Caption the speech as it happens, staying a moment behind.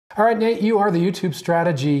All right, Nate, you are the YouTube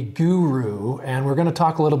strategy guru, and we're going to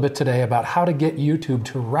talk a little bit today about how to get YouTube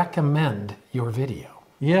to recommend your video.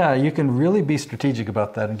 Yeah, you can really be strategic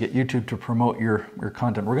about that and get YouTube to promote your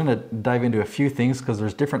content. We're going to dive into a few things because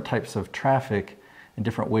there's different types of traffic and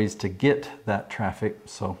different ways to get that traffic.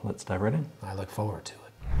 So let's dive right in. I look forward to it.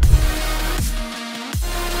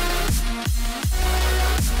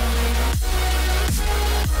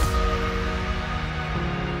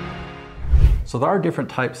 So there are different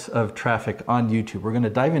types of traffic on YouTube. We're going to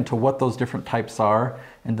dive into what those different types are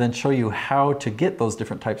and then show you how to get those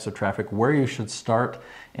different types of traffic, where you should start,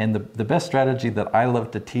 and the best strategy that I love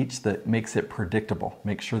to teach that makes it predictable.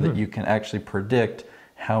 Make sure that you can actually predict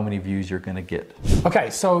how many views you're going to get. Okay,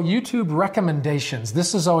 so YouTube recommendations.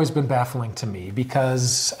 This has always been baffling to me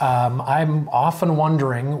because I'm often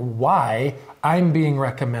wondering why I'm being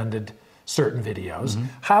recommended certain videos,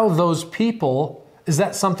 how those people, is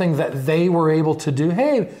that something that they were able to do?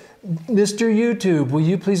 Hey, Mr. YouTube, will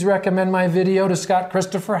you please recommend my video to Scott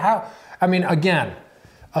Christopher? How? I mean, again,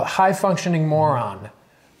 a high-functioning moron.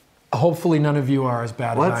 Hopefully none of you are as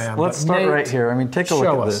bad as I am. Let's start right here. I mean, take a look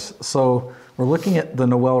at this. So we're looking at the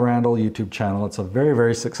Noel Randall YouTube channel. It's a very,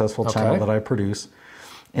 very successful channel that I produce.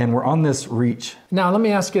 And we're on this reach. Now, let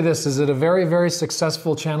me ask you this. Is it a very, very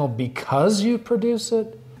successful channel because you produce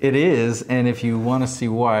it? It is, and if you want to see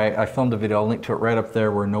why, I filmed a video, I'll link to it right up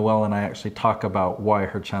there, where Noelle and I actually talk about why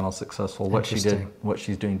her channel's successful, what she did, what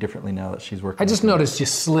she's doing differently now that she's working. I just noticed you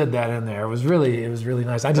slid that in there. It was really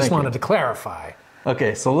nice. I just wanted to clarify.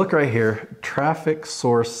 Okay, so look right here, traffic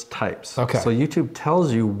source types. Okay. So YouTube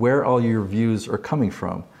tells you where all your views are coming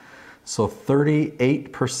from. So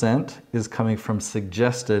 38% is coming from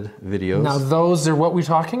suggested videos. Now those are what we're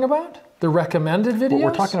talking about? The recommended videos? Well,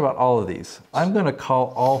 we're talking about all of these. I'm going to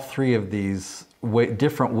call all three of these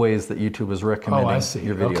different ways that YouTube is recommending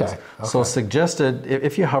your videos. Okay. So suggested,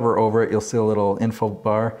 if you hover over it, you'll see a little info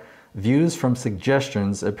bar. Views from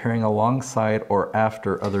suggestions appearing alongside or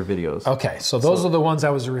after other videos. Okay, so those are the ones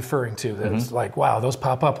I was referring to. That it's like, wow, those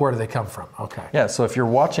pop up, where do they come from? Okay. Yeah, so if you're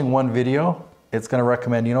watching one video, it's going to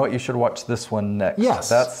recommend, you know what, you should watch this one next. Yes.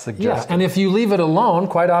 That's suggested. Yeah. And if you leave it alone,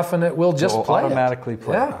 quite often it will just play automatically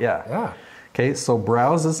play. Yeah. Okay, so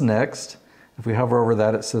browse is next. If we hover over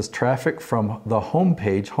that, it says traffic from the home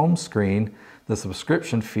page, home screen, the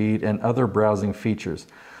subscription feed, and other browsing features.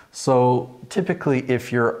 So typically, if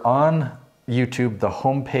you're on YouTube, the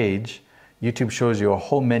home page, YouTube shows you a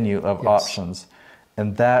whole menu of options.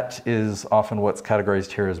 And that is often what's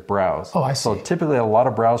categorized here as browse. Oh, I see. So typically a lot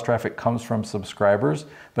of browse traffic comes from subscribers,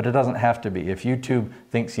 but it doesn't have to be. If YouTube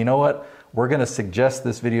thinks, you know what, we're going to suggest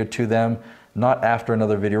this video to them, not after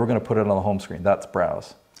another video, we're going to put it on the home screen. That's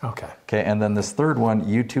browse. Okay. Okay, and then this third one,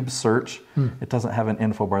 YouTube search. It doesn't have an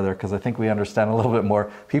info bar there because I think we understand a little bit more.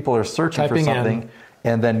 People are searching for something,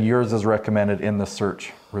 and then yours is recommended in the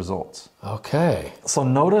search results. Okay. So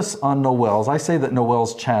notice on Noelle's, I say that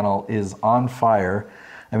Noelle's channel is on fire.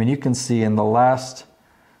 I mean, you can see in the last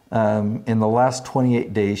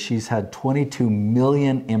 28 days, she's had 22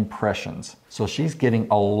 million impressions. So she's getting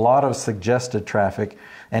a lot of suggested traffic.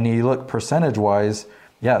 And you look percentage-wise,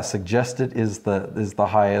 yeah, suggested is the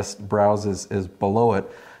highest, browse is below it.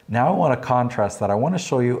 Now I want to contrast that. I want to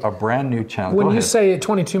show you a brand new channel. When you say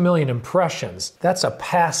 22 million impressions, that's a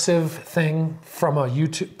passive thing from a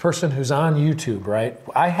YouTube person who's on YouTube, right?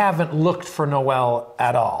 I haven't looked for Noelle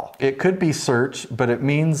at all. It could be search, but it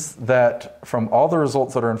means that from all the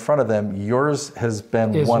results that are in front of them, yours has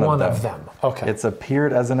been one of them. Okay. It's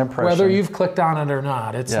appeared as an impression. Whether you've clicked on it or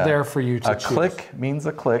not, it's there for you to choose. A click means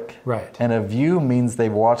a click. Right. And a view means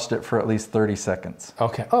they've watched it for at least 30 seconds.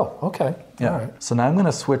 Okay. Oh, okay. Yeah. All right. So now I'm going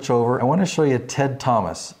to switch over. I want to show you Ted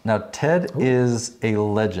Thomas. Now, Ted is a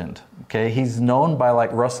legend. Okay, he's known by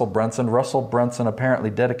like Russell Brunson. Russell Brunson apparently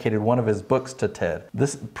dedicated one of his books to Ted.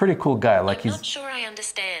 This pretty cool guy. Like I'm not sure I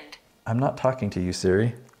understand. I'm not talking to you,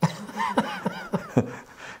 Siri.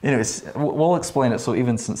 Anyways, we'll explain it so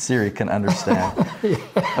even Siri can understand.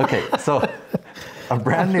 Okay, so a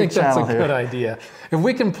brand new channel here. That's a good idea. If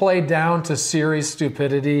we can play down to Siri's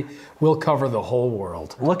stupidity, we'll cover the whole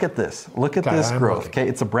world. Look at this. Look at this growth. Okay,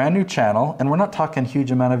 it's a brand new channel, and we're not talking huge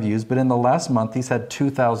amount of views, but in the last month, he's had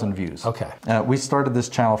 2,000 views. Okay. We started this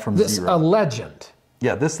channel from zero. A legend.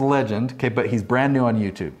 Yeah, this legend. Okay, but he's brand new on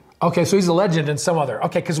YouTube. Okay, so he's a legend in some other.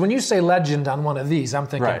 Okay, because when you say legend on one of these, I'm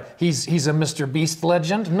thinking he's a Mr. Beast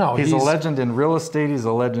legend. No, he's a legend in real estate. He's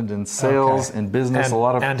a legend in sales, in business,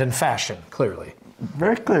 and in fashion, clearly.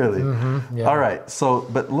 Very clearly. Yeah. All right. So,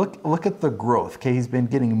 but look at the growth. Okay, he's been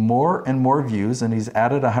getting more and more views, and he's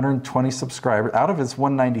added 120 subscribers out of his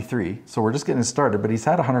 193. So we're just getting started, but he's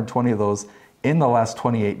had 120 of those in the last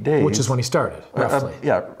 28 days. Which is when he started, roughly.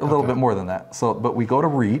 Yeah, a little bit more than that. So, but we go to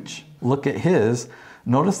reach, look at his,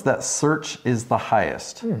 notice that search is the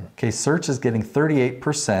highest. Okay, search is getting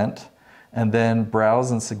 38%, and then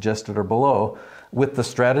browse and suggested are below. With the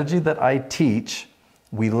strategy that I teach,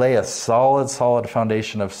 we lay a solid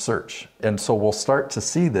foundation of search. And so we'll start to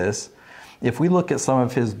see this. If we look at some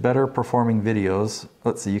of his better performing videos,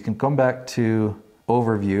 let's see, you can come back to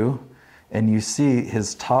overview, and you see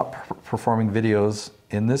his top performing videos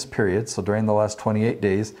in this period. So during the last 28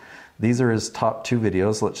 days, these are his top 2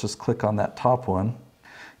 videos. Let's just click on that top one.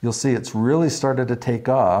 You'll see it's really started to take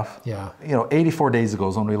off. Yeah. 84 days ago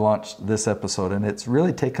is when we launched this episode, and it's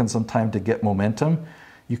really taken some time to get momentum.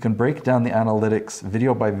 You can break down the analytics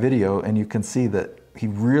video by video, and you can see that he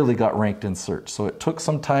really got ranked in search. So it took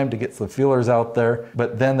some time to get the feelers out there,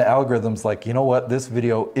 but then the algorithm's like, you know what, this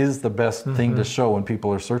video is the best thing to show when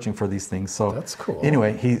people are searching for these things. So that's cool.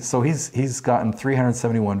 Anyway, he's gotten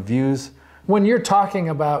 371 views. When you're talking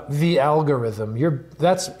about the algorithm,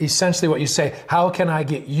 that's essentially what you say. How can I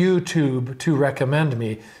get YouTube to recommend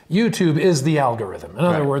me? YouTube is the algorithm. In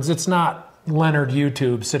other words, it's not Leonard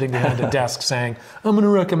YouTube sitting behind a desk saying, I'm going to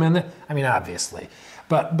recommend it. I mean, obviously.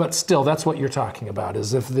 But still, that's what you're talking about,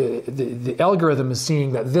 is if the algorithm is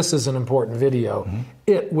seeing that this is an important video,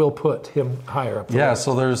 it will put him higher up. Yeah,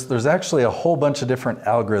 so there's actually a whole bunch of different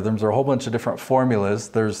algorithms, or a whole bunch of different formulas.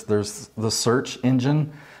 There's the search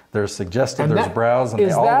engine, there's suggested, there's browse, and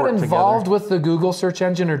they all work together. Is that involved with the Google search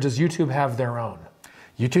engine, or does YouTube have their own?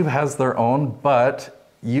 YouTube has their own, but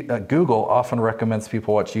Google often recommends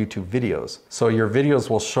people watch YouTube videos. So your videos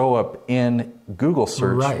will show up in Google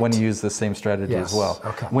search when you use the same strategy as well.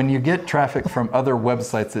 Okay. When you get traffic from other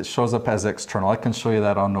websites, it shows up as external. I can show you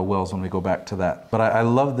that on Noel's when we go back to that. But I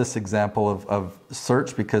love this example of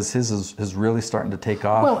search, because his is really starting to take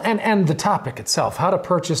off. Well, and the topic itself, how to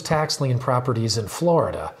purchase tax lien properties in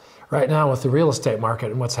Florida. Right now with the real estate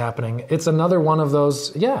market and what's happening, it's another one of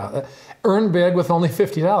those, earn big with only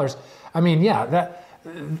 $50. I mean,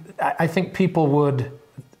 I think people would,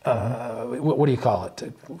 what do you call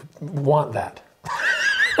it? Want that.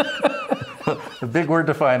 A big word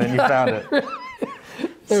to find, and you found it.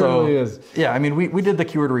 It really is. Yeah, I mean, we did the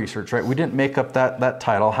keyword research, right? We didn't make up that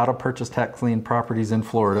title, How to Purchase Tax Lien Properties in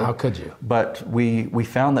Florida. How could you? But we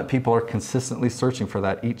found that people are consistently searching for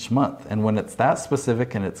that each month. And when it's that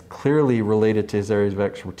specific and it's clearly related to his areas of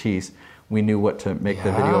expertise, we knew what to make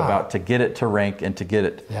the video about to get it to rank and to get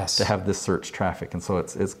it to have this search traffic. And so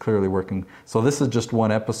it's clearly working. So this is just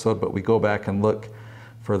one episode, but we go back and look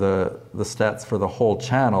for the stats for the whole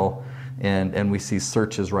channel, and we see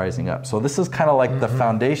searches rising up. So this is kind of like the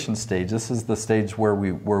foundation stage. This is the stage where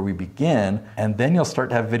we begin, and then you'll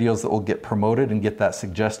start to have videos that will get promoted and get that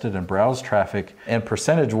suggested and browse traffic. And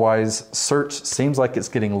percentage-wise, search seems like it's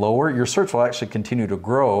getting lower. Your search will actually continue to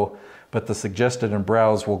grow, but the suggested and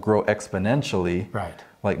browse will grow exponentially,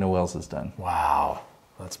 like Noel's has done. Wow,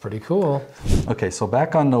 that's pretty cool. Okay, so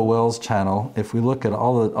back on Noel's channel, if we look at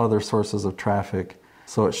all the other sources of traffic,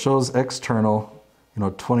 so it shows external,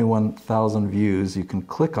 21,000 views. You can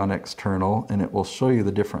click on external and it will show you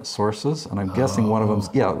the different sources. And I'm guessing one of them's,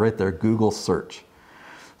 right there, Google search.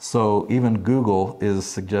 So even Google is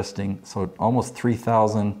suggesting, so almost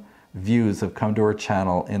 3,000 views have come to our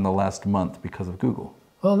channel in the last month because of Google.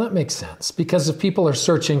 Well, that makes sense, because if people are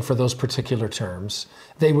searching for those particular terms,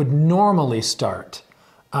 they would normally start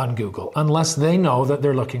on Google unless they know that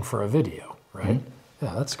they're looking for a video, right?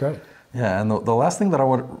 Yeah, that's great. Yeah, and the last thing that I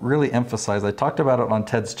want to really emphasize, I talked about it on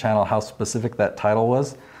Ted's channel, how specific that title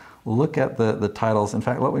was. Look at the titles. In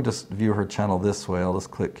fact, let me just view her channel this way. I'll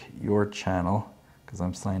just click your channel, because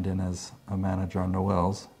I'm signed in as a manager on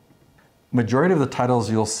Noel's. Majority of the titles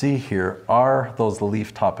you'll see here are those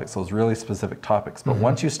leaf topics, those really specific topics. But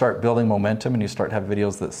once you start building momentum and you start to have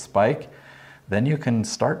videos that spike, then you can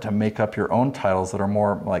start to make up your own titles that are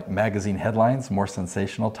more like magazine headlines, more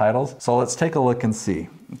sensational titles. So let's take a look and see.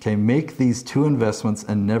 Okay, make these 2 investments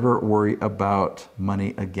and never worry about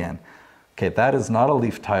money again. Okay, that is not a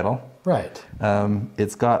leaf title. Right.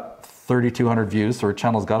 It's got 3,200 views, so our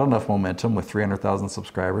channel's got enough momentum with 300,000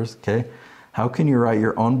 subscribers. Okay. How can you write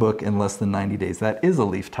your own book in less than 90 days? That is a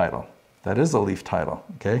leaf title. That is a leaf title,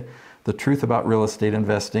 okay? The truth about real estate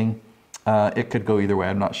investing, it could go either way.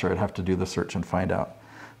 I'm not sure. I'd have to do the search and find out.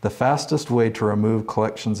 The fastest way to remove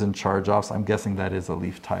collections and charge-offs, I'm guessing that is a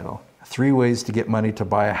leaf title. 3 ways to get money to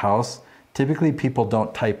buy a house. Typically, people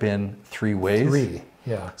don't type in 3 ways. 3,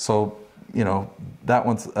 yeah. So, that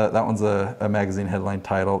one's a magazine headline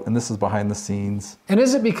title, and this is behind the scenes. And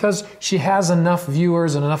is it because she has enough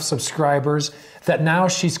viewers and enough subscribers that now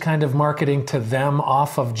she's kind of marketing to them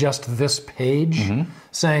off of just this page,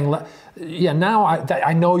 saying, yeah, now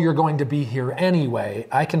I know you're going to be here anyway.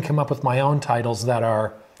 I can come up with my own titles that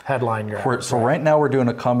are headline grabbers. So right now we're doing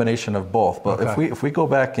a combination of both. But if we go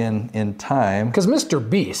back in time, because Mr.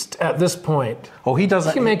 Beast at this point, he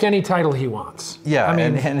can make any title he wants. Yeah, I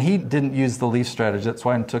mean, and he didn't use the leaf strategy. That's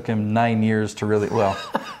why it took him 9 years to really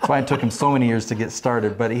that's why it took him so many years to get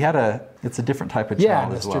started. But it's a different type of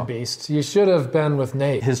channel as well. Yeah, Mr. Beast, you should have been with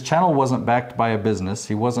Nate. His channel wasn't backed by a business.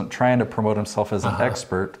 He wasn't trying to promote himself as an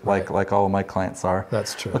expert like all of my clients are.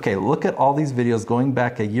 That's true. Okay, look at all these videos going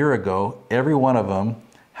back a year ago. Every one of them.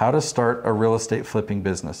 How to start a real estate flipping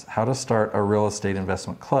business. How to start a real estate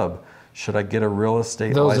investment club. Should I get a real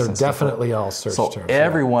estate license? Those are definitely all search terms. So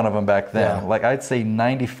every one of them back then, like I'd say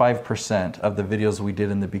 95% of the videos we did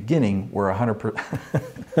in the beginning were 100%.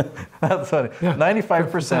 That's funny. Yeah.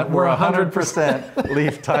 95% were 100%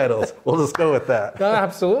 leaf titles. We'll just go with that.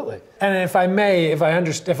 Absolutely. And if I may, if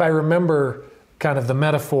I remember kind of the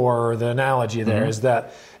metaphor or the analogy there, is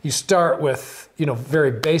that you start with,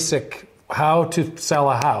 very basic how to sell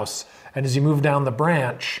a house, and as you move down the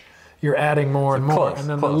branch, you're adding more and more. And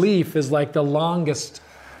then the leaf is like the longest,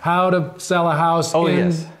 how to sell a house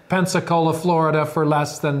in Pensacola, Florida for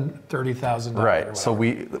less than $30,000. Right. So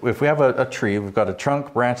if we have a tree, we've got a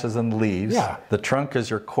trunk, branches, and leaves. Yeah. The trunk is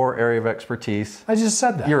your core area of expertise. I just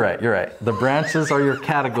said that. You're right. The branches are your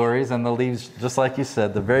categories, and the leaves, just like you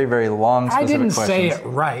said, the very, very long specific questions. I didn't say it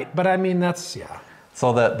right, but I mean, that's,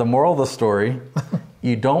 So that the moral of the story,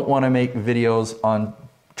 you don't want to make videos on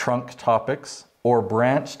trunk topics or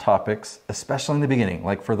branch topics, especially in the beginning.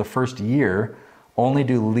 Like for the first year, only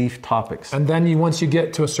do leaf topics. And then once you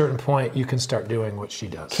get to a certain point, you can start doing what she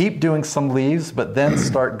does. Keep doing some leaves, but then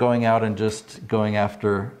start going out and just going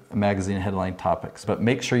after magazine headline topics. But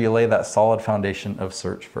make sure you lay that solid foundation of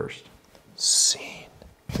search first. Scene.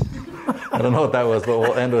 I don't know what that was, but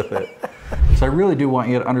we'll end with it. So I really do want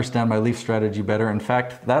you to understand my leaf strategy better. In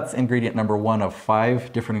fact, that's ingredient number 1 of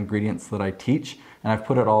 5 different ingredients that I teach, and I've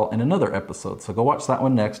put it all in another episode. So go watch that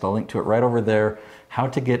one next. I'll link to it right over there. How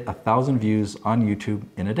to get 1,000 views on YouTube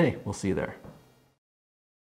in a day. We'll see you there.